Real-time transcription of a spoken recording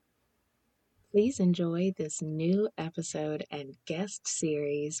Please enjoy this new episode and guest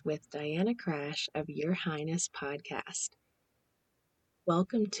series with Diana Krach of Your Highness podcast.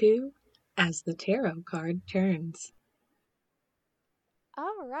 Welcome to As the Tarot Card Turns.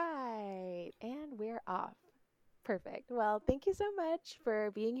 All right, and we're off. Perfect. Well, thank you so much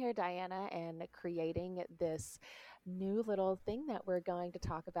for being here, Diana, and creating this new little thing that we're going to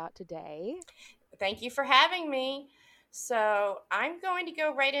talk about today. Thank you for having me. So, I'm going to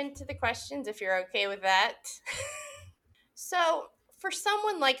go right into the questions if you're okay with that. So, for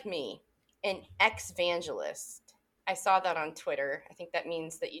someone like me, an ex-evangelist, I saw that on Twitter. I think that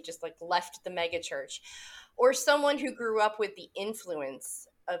means that you just left the megachurch, or someone who grew up with the influence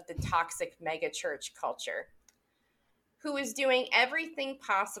of the toxic megachurch culture, who is doing everything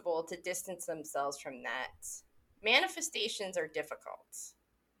possible to distance themselves from that. Manifestations are difficult.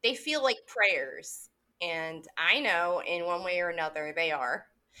 They feel like prayers, and I know in one way or another they are.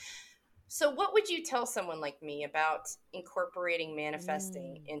 So, what would you tell someone like me about incorporating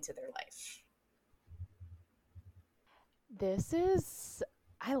manifesting Mm. into their life? This is,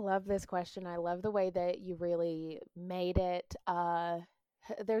 I love this question. I love the way that you really made it.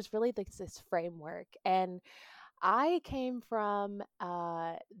 There's really this framework, and I came from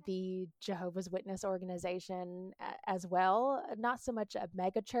the Jehovah's Witness organization as well. Not so much a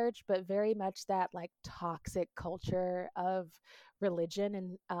mega church, but very much that like toxic culture of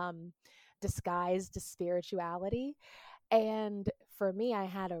religion and disguised spirituality. And for me, I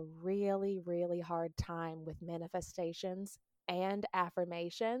had a really, really hard time with manifestations and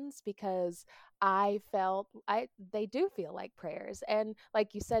affirmations because I felt I they do feel like prayers. And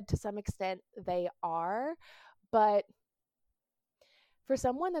like you said, to some extent they are, but for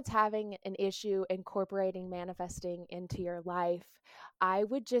someone that's having an issue incorporating manifesting into your life, I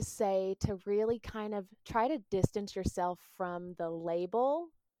would just say to really kind of try to distance yourself from the label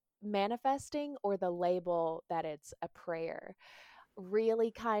manifesting or the label that it's a prayer.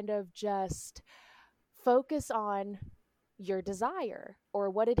 Really kind of just focus on your desire or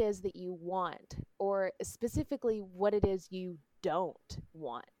what it is that you want, or specifically what it is you don't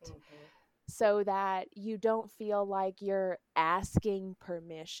want, Mm-hmm. so that you don't feel like you're asking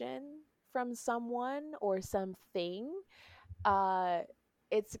permission from someone or something. Uh,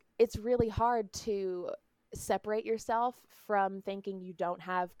 it's really hard to separate yourself from thinking you don't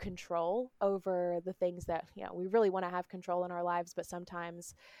have control over the things that we really want to have control in our lives, but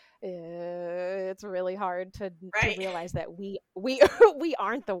sometimes it's really hard to Right. realize that we we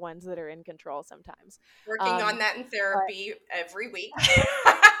aren't the ones that are in control sometimes. Working on um, that in but therapy every week.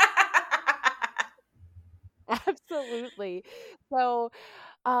 Absolutely. So,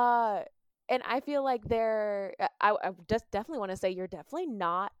 uh, and I feel like I just definitely want to say you're definitely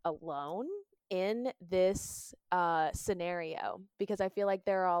not alone in this scenario, because I feel like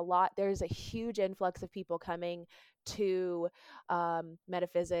there's a huge influx of people coming to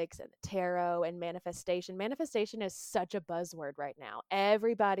metaphysics and the tarot and manifestation. Manifestation is such a buzzword right now.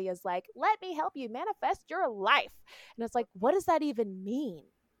 Everybody is like, let me help you manifest your life. And it's like, what does that even mean?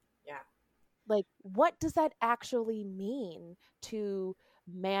 Yeah. Like, what does that actually mean to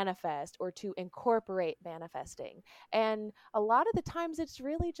manifest or to incorporate manifesting? And a lot of the times it's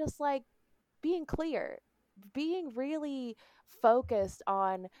really just like being clear, being really focused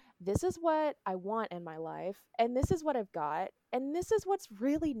on, this is what I want in my life, and this is what I've got, and this is what's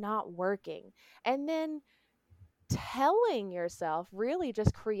really not working. And then telling yourself, really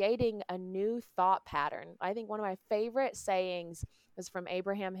just creating a new thought pattern. I think one of my favorite sayings is from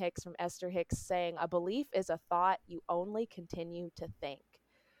Abraham Hicks, from Esther Hicks, saying, a belief is a thought you only continue to think.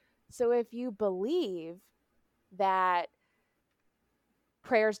 So if you believe that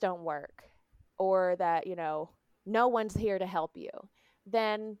prayers don't work, or that, no one's here to help you,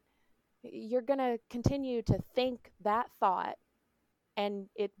 then you're going to continue to think that thought, and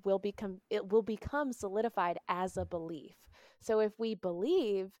it will become solidified as a belief. So if we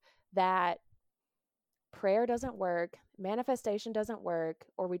believe that prayer doesn't work, manifestation doesn't work,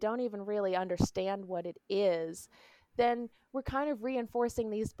 or we don't even really understand what it is, then we're kind of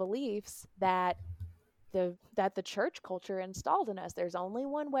reinforcing these beliefs that the church culture installed in us. There's only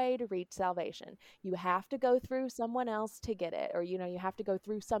one way to reach salvation. You have to go through someone else to get it, or you have to go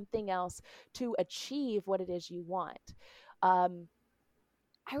through something else to achieve what it is you want. Um,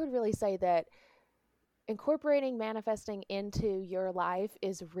 I would really say that incorporating manifesting into your life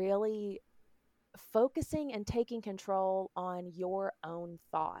is really focusing and taking control on your own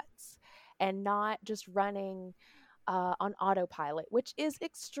thoughts, and not just running on autopilot, which is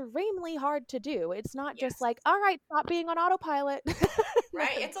extremely hard to do. It's not just Yes. like, all right, stop being on autopilot.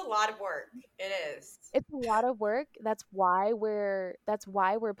 Right? It's a lot of work. It is. It's a lot of work. That's why we're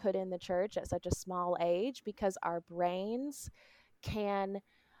put in the church at such a small age, because our brains can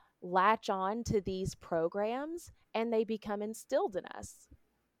latch on to these programs and they become instilled in us.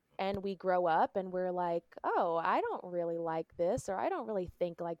 And we grow up and we're like, oh, I don't really like this, or I don't really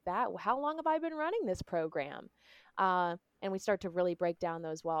think like that. How long have I been running this program? And we start to really break down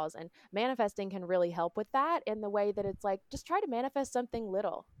those walls. And manifesting can really help with that, in the way that it's like, just try to manifest something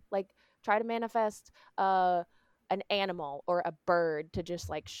little. Like, try to manifest an animal or a bird to just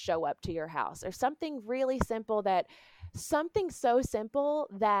like show up to your house, or something really simple, something so simple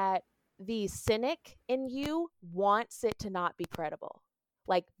that the cynic in you wants it to not be credible.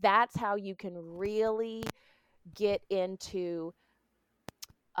 Like, that's how you can really get into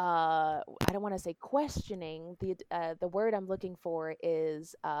I don't want to say questioning. The word I'm looking for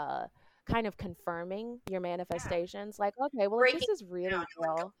is kind of confirming your Yeah. manifestations. Like, okay, well, if Breaking this is it down really in like a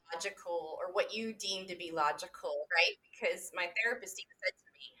real. logical, or what you deem to be logical, right? Because my therapist even said to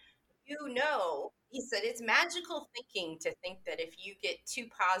me, he said it's magical thinking to think that if you get too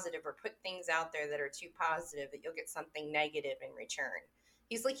positive or put things out there that are too positive, that you'll get something negative in return.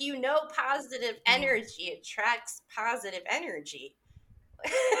 He's like, positive Yeah. energy attracts positive energy.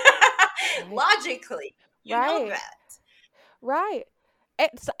 Right. Logically, you know Right. that. Right. And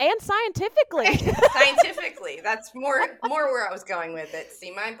scientifically. Right. Scientifically, that's more where I was going with it.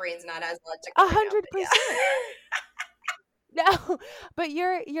 See, my brain's not as A logical right now, hundred but percent. yeah. No, but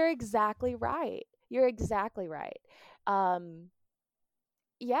you're exactly right. You're exactly right. Um,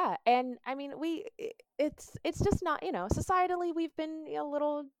 yeah, and I mean, it's just not, societally we've been a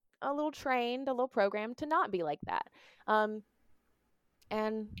little trained, a little programmed to not be like that. Um,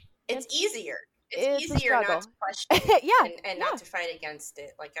 and It's it's easier. It's it's a easier not to struggle. question Yeah, and not yeah, to fight against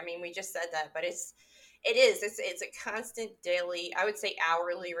it. Like, I mean, we just said that, but it's a constant daily, I would say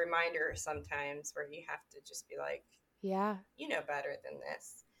hourly reminder sometimes, where you have to just be like, yeah. you know better than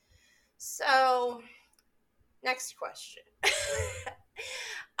this. So, next question.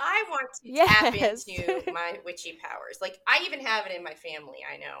 I want to tap Yes. into my witchy powers. Like, I even have it in my family,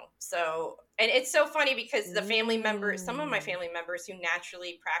 I know. So, and it's so funny because some of my Mm, family members who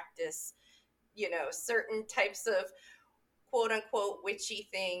naturally practice, certain types of quote unquote witchy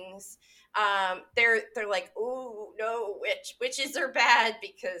things, they're like, "Ooh, no, witches are bad,"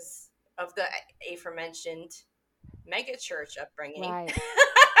 because of the aforementioned mega church upbringing. right.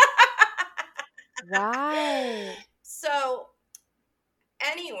 Right. So,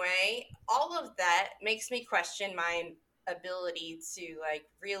 anyway, all of that makes me question my ability to like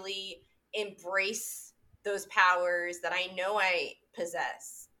really embrace those powers that I know I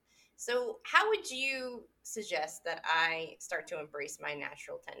possess. So, how would you suggest that I start to embrace my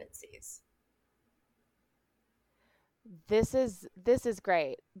natural tendencies? This is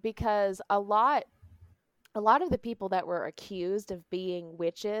great, because a lot of the people that were accused of being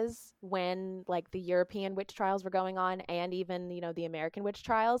witches when like the European witch trials were going on, and even the American witch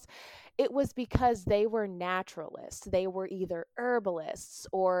trials, it was because they were naturalists. They were either herbalists,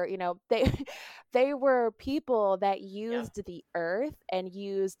 or they they were people that Yep. used the earth and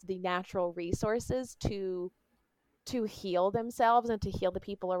used the natural resources to heal themselves and to heal the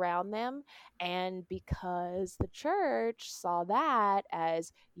people around them. And because the church saw that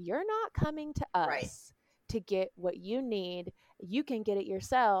as, you're not coming to Right. us to get what you need, you can get it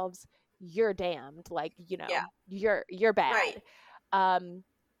yourselves, you're damned. Like, Yeah. you're Right. bad. Um,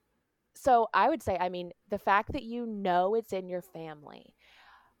 so I would say, I mean, the fact that it's in your family,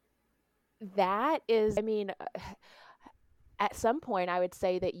 that is, I mean, at some point I would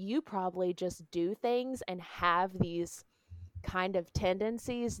say that you probably just do things and have these kind of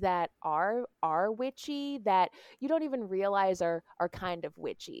tendencies that are witchy, that you don't even realize are kind of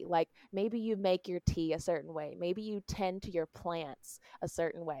witchy. Like, maybe you make your tea a certain way, maybe you tend to your plants a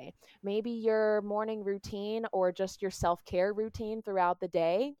certain way, maybe your morning routine or just your self-care routine throughout the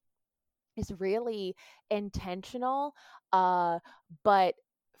day is really intentional, uh but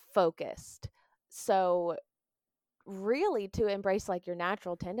focused. So really, to embrace like your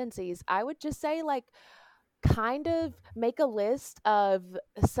natural tendencies, I would just say, like, kind of make a list of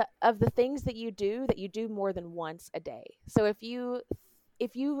the things that you do more than once a day. So if you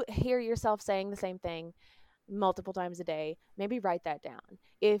hear yourself saying the same thing multiple times a day, maybe write that down.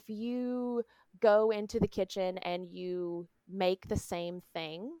 If you go into the kitchen and you make the same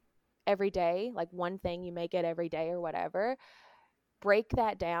thing every day, like one thing you make it every day or whatever, break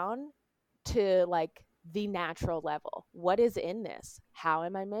that down to like the natural level. What is in this? How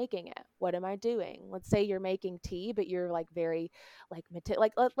am I making it? What am I doing? Let's say you're making tea, but you're like very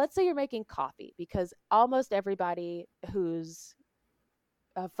let's say you're making coffee, because almost everybody who's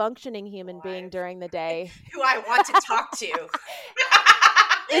a functioning human being Alive. during the day Who I want to talk to.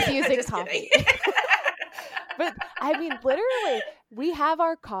 is using Just coffee. kidding. But I mean, literally, we have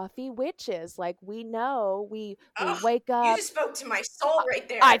our coffee witches. Like, we know we Oh, wake you up. just spoke to my soul right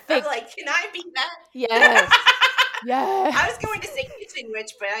there. I think, I'm like, can I be that? yes, yes. I was going to say kitchen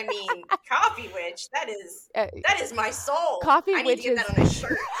witch, but I mean coffee witch. That is my soul. Coffee I need to get witches. that on a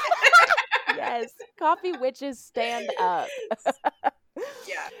shirt. Yes, coffee witches stand up.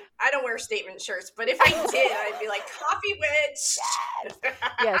 Yeah, I don't wear statement shirts, but if I did, I'd be like coffee witch.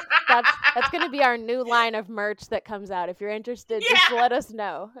 Yes, that's going to be our new line of merch that comes out. If you're interested, just Yeah. let us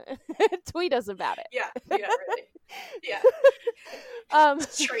know. Tweet us about it. Yeah, really. Yeah.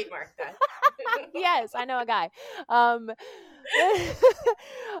 Trademark that. Yes, I know a guy.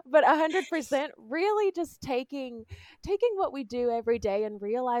 But 100% really just taking what we do every day and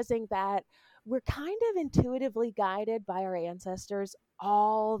realizing that we're kind of intuitively guided by our ancestors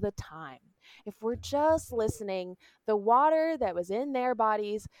all the time. If we're just listening, the water that was in their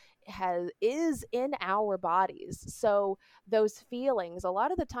bodies is in our bodies. So those feelings, a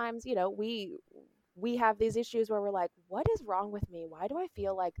lot of the times, we have these issues where we're like, what is wrong with me? Why do I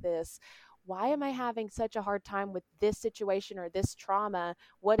feel like this? Why am I having such a hard time with this situation or this trauma?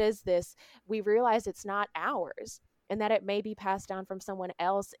 What is this? We realize it's not ours, and that it may be passed down from someone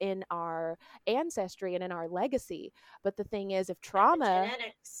else in our ancestry and in our legacy. But the thing is,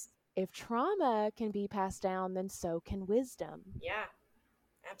 Genetics. if trauma can be passed down, then so can wisdom. Yeah,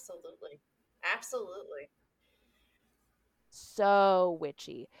 absolutely. Absolutely. So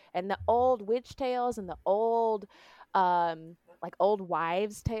witchy. And the old witch tales and the old old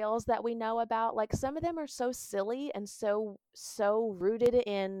wives tales that we know about, like, some of them are so silly and so rooted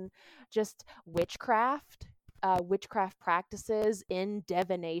in just witchcraft practices in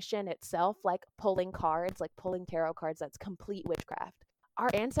divination itself, like pulling cards, like pulling tarot cards. That's complete witchcraft. Our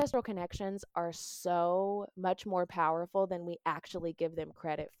ancestral connections are so much more powerful than we actually give them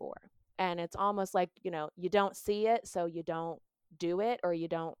credit for. And it's almost like, you don't see it, so you don't do it, or you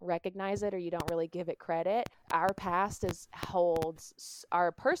don't recognize it, or you don't really give it credit. Our past holds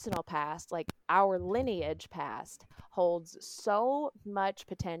our personal past, like our lineage past, holds so much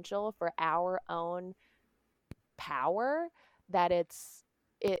potential for our own power that it's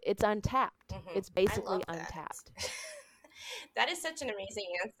untapped. Mm-hmm. It's basically untapped. That is such an amazing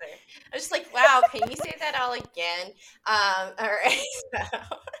answer. I was just like, wow, can you say that all again? All right. So,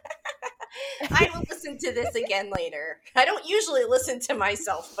 I will listen to this again later. I don't usually listen to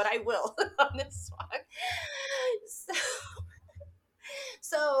myself, but I will on this one.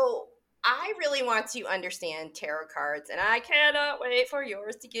 So I really want to understand tarot cards, and I cannot wait for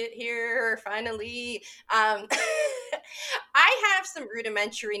yours to get here finally. I have some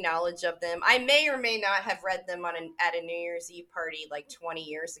rudimentary knowledge of them. I may or may not have read them at a New Year's Eve party like 20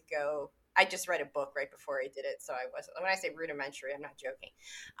 years ago. I just read a book right before I did it, so I wasn't. When I say rudimentary, I'm not joking.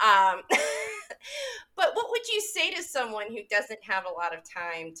 But what would you say to someone who doesn't have a lot of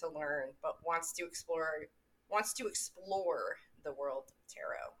time to learn but wants to explore the world of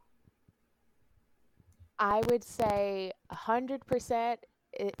tarot? I would say 100%.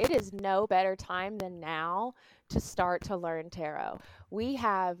 It is no better time than now to start to learn tarot. We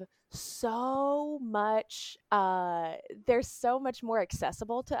have so much, there's so much more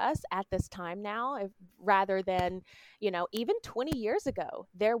accessible to us at this time now, rather than, even 20 years ago,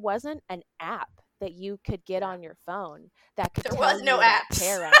 there wasn't an app that you could get on your phone that could tell you about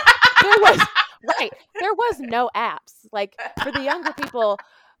tarot. There was no apps. Like, for the younger people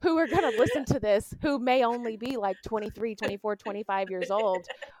who are going to listen to this, who may only be like 23, 24, 25 years old,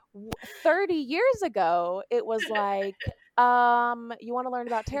 30 years ago, it was like, you want to learn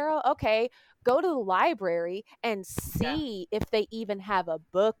about tarot? Okay, go to the library and see if they even have a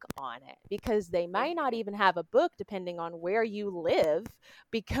book on it, because they might not even have a book depending on where you live,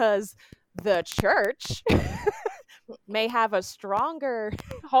 because the church may have a stronger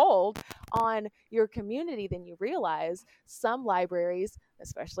hold on your community than you realize. Some libraries,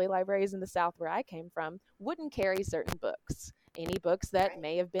 especially libraries in the South where I came from, wouldn't carry certain books, any books that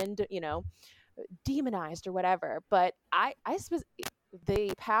may have been, demonized or whatever. But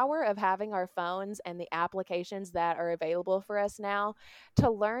the power of having our phones and the applications that are available for us now to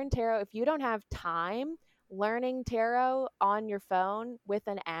learn tarot, if you don't have time learning tarot on your phone with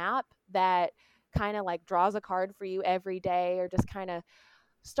an app that kind of like draws a card for you every day, or just kind of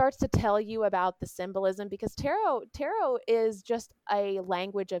starts to tell you about the symbolism, because tarot is just a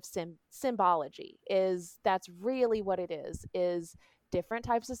language of symbology. Is That's really what it is different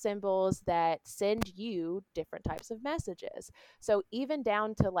types of symbols that send you different types of messages. So even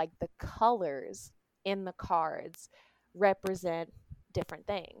down to like the colors in the cards represent different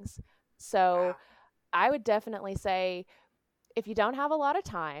things. So Wow. I would definitely say, if you don't have a lot of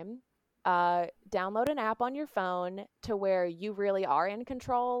time, download an app on your phone to where you really are in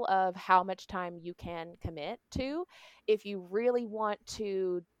control of how much time you can commit to. If you really want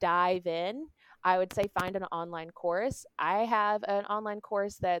to dive in, I would say find an online course. I have an online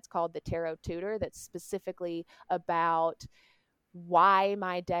course that's called the Tarot Tutor, that's specifically about why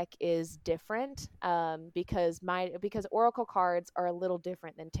my deck is different, because oracle cards are a little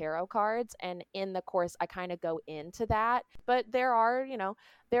different than tarot cards, and in the course I kind of go into that. But there are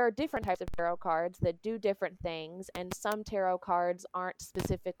different types of tarot cards that do different things, and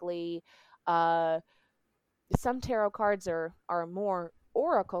uh some tarot cards are more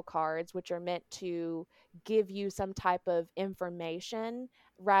oracle cards, which are meant to give you some type of information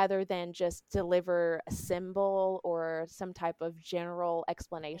rather than just deliver a symbol or some type of general Mhm.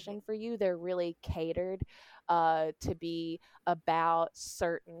 explanation for you. They're really catered to be about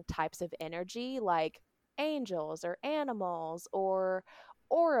certain types of energy, like angels or animals or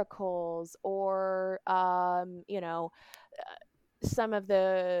oracles, or some of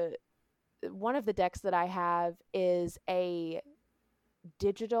the one of the decks that I have is a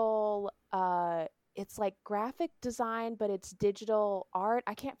digital, it's like graphic design, but it's digital art.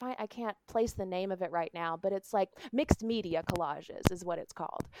 I can't place the name of it right now, but it's like mixed media collages is what it's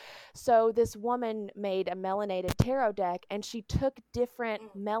called. So this woman made a melanated tarot deck, and she took different I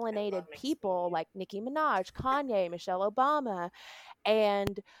love melanated mixed people media. like Nicki Minaj, Kanye, Michelle Obama,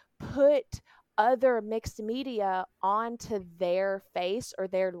 and put other mixed media onto their face or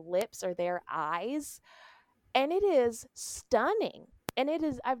their lips or their eyes, and it is stunning. And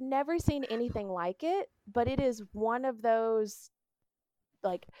I've never seen anything like it, but it is one of those,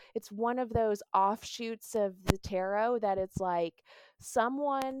 like, it's one of those offshoots of the tarot that it's like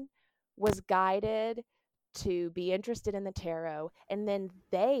someone was guided to be interested in the tarot, and then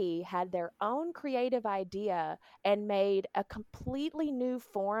they had their own creative idea and made a completely new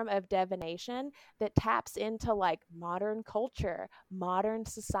form of divination that taps into like modern culture, modern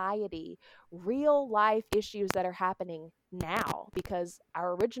society, real life issues that are happening now, because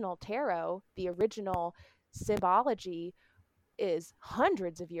our original tarot, the original symbology, is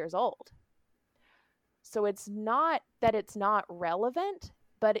hundreds of years old. So it's not that it's not relevant,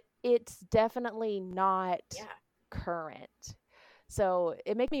 but it's definitely not Yeah. current. So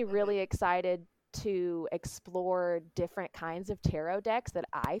it makes me Hmm. really excited to explore different kinds of tarot decks that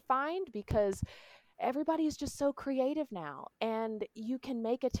I find, because everybody is just so creative now, and you can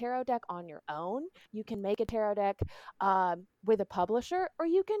make a tarot deck on your own. You can make a tarot deck with a publisher, or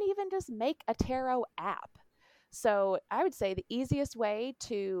you can even just make a tarot app. So I would say the easiest way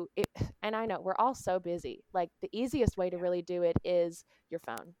to it, and I know we're all so busy, like the easiest way to Yeah. really do it is your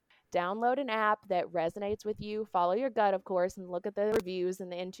phone. Download an app that resonates with you, follow your gut, of course, and look at the reviews and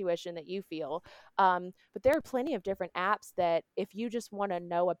the intuition that you feel. But there are plenty of different apps that, if you just want to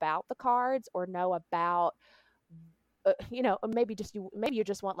know about the cards or know about, maybe you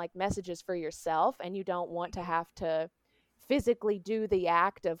just want like messages for yourself, and you don't want to Hmm. have to physically do the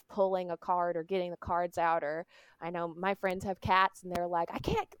act of pulling a card or getting the cards out. Or I know my friends have cats, and they're like, I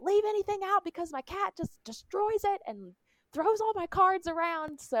can't leave anything out because my cat just destroys it and throws all my cards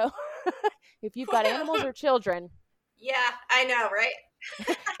around. So if you've got animals or children, Yeah, I know, right?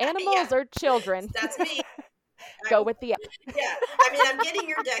 Yeah, animals or children, that's me. go I'm, with the yeah, I mean, I'm getting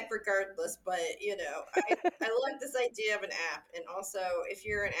your deck regardless, but I like this idea of an app, and also if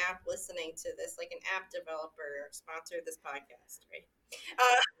you're an app listening to this, like an app developer, sponsor this podcast, right?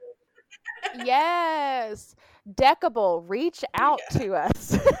 Uh, Yes. Deckable, reach out yeah. to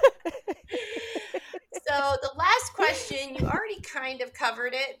us. So the last question, you already kind of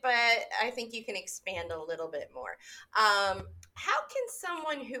covered it, but I think you can expand a little bit more. How can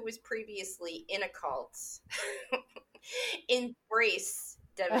someone who was previously in a cult embrace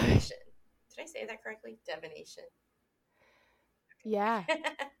divination? Did I say that correctly? Divination. Yeah.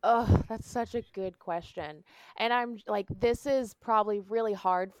 Oh, that's such a good question. And I'm like, this is probably really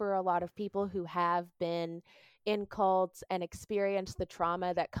hard for a lot of people who have been in cults and experienced the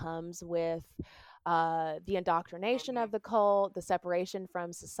trauma that comes with the indoctrination Hmm. of the cult, the separation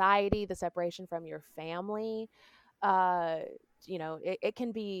from society, the separation from your family. uh it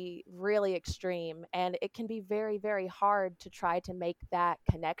can be really extreme, and it can be very, very hard to try to make that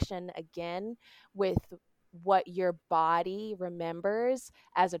connection again with what your body remembers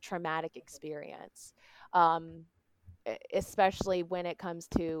as a traumatic experience, um, especially when it comes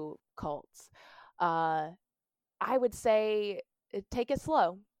to cults. Uh, I would say take it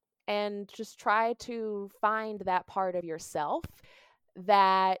slow and just try to find that part of yourself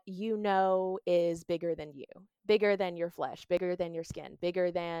that you know is bigger than you, bigger than your flesh, bigger than your skin,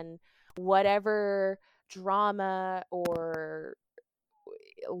 bigger than whatever drama or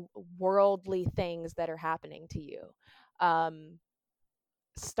worldly things that are happening to you. Um,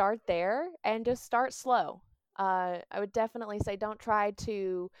 Start there and just start slow. I would definitely say don't try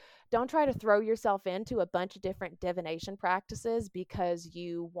to throw yourself into a bunch of different divination practices because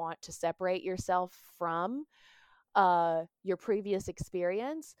you want to separate yourself from your previous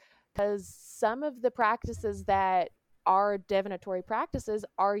experience. Because some of the practices that are divinatory practices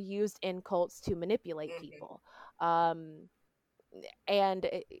are used in cults to manipulate Mm-hmm. people. Um, and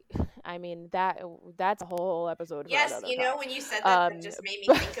I mean that's a whole episode for Yes, another time. when you said that, that Um, just made me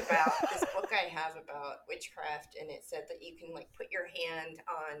think about this book I have about witchcraft, and it said that you can like put your hand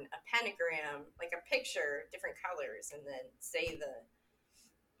on a pentagram, like a picture, different colors, and then say the,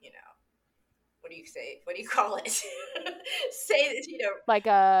 you know, what do you say? What do you call it? Say that, like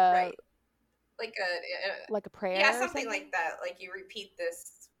a right, like a like a yeah, prayer or something something, like that. Like you repeat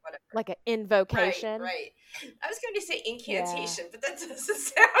this, whatever. like an Right, invocation. right. I was going to say Yeah. incantation, but that doesn't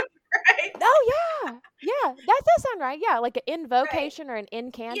sound right. Oh yeah, that does sound right. Yeah, like an Right. invocation or an Yeah,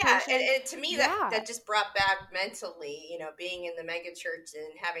 incantation. and to me that Yeah, that just brought back mentally, being in the mega church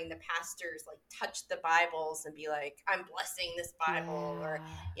and having the pastors like touch the Bibles and be like, "I'm blessing this Bible," or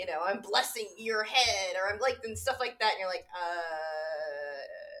yeah. "I'm blessing your head," or I'm like and stuff like that, and you're like,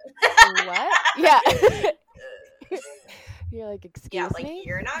 What? Yeah. uh You're like, yeah, excuse like me.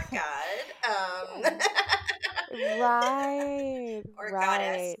 you're not God, Yeah. Right, or goddess.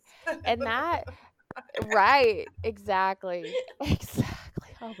 right. And that right, exactly. Exactly.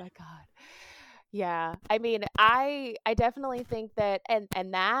 Oh my God. Yeah. I mean, I definitely think that and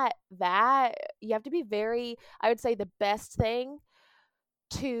that you have to be very, I would say the best thing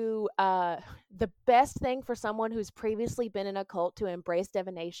for someone who's previously been in a cult to embrace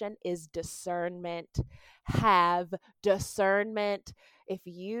divination is discernment. Have discernment. If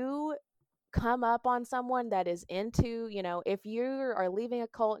you come up on someone that is into, if you are leaving a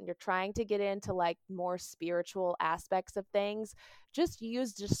cult and you're trying to get into like more spiritual aspects of things, just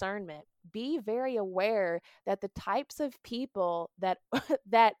use discernment. Be very aware that the types of people that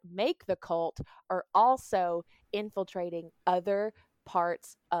that make the cult are also infiltrating other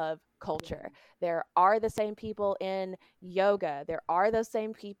parts of culture. There are the same people in yoga, there are those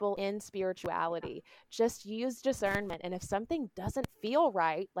same people in spirituality. Just use discernment. And if something doesn't feel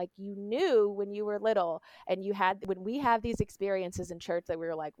right, like you knew when you were little and when we have these experiences in church that we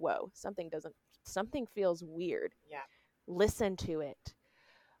were like, whoa, something feels weird. Yeah. Listen to it.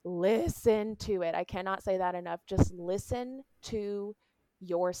 Listen to it. I cannot say that enough. Just listen to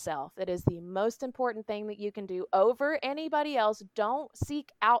yourself. It is the most important thing that you can do over anybody else. Don't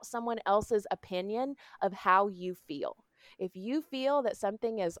seek out someone else's opinion of how you feel. If you feel that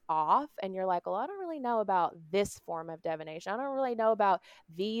something is off and you're like, well, I don't really know about this form of divination, I don't really know about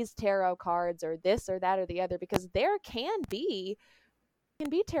these tarot cards or this or that or the other, because there can be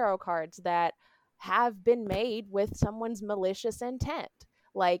tarot cards that have been made with someone's malicious intent.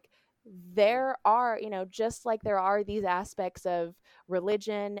 Like there are, just like there are these aspects of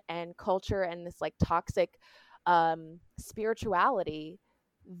religion and culture and this like toxic spirituality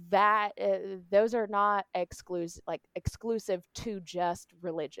that those are not exclusive to just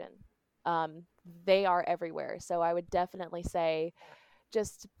religion. They are everywhere. So I would definitely say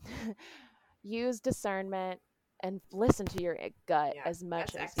just use discernment and listen to your gut Yeah, as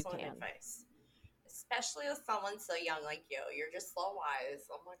much that's as you excellent can. advice. Especially with someone so young like you. You're just so wise.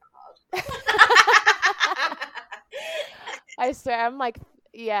 Oh my god. I swear, I'm like,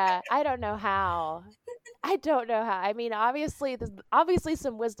 yeah, I don't know how. I don't know how. I mean, obviously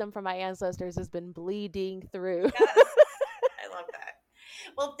some wisdom from my ancestors has been bleeding through. Yes. I love that.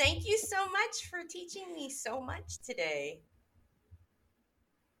 Well, thank you so much for teaching me so much today.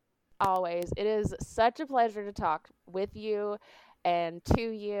 Always. It is such a pleasure to talk with you and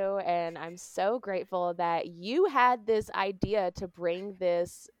to you, and I'm so grateful that you had this idea to bring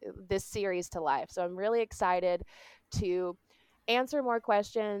this series to life. So I'm really excited to answer more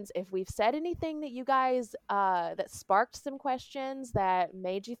questions. If we've said anything that you guys that sparked some questions that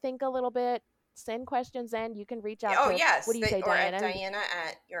made you think a little bit, send questions in. You can reach out Oh, to, what yes. do you say, Or at Diana? Diana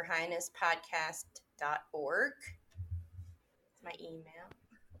at yourhighnesspodcast.org. It's my email.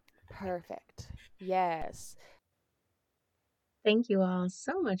 Perfect. Yes. Thank you all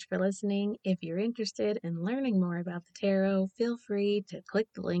so much for listening. If you're interested in learning more about the tarot, feel free to click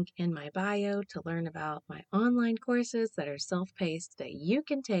the link in my bio to learn about my online courses that are self-paced that you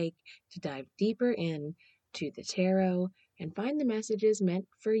can take to dive deeper in to the tarot and find the messages meant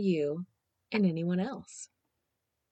for you and anyone else.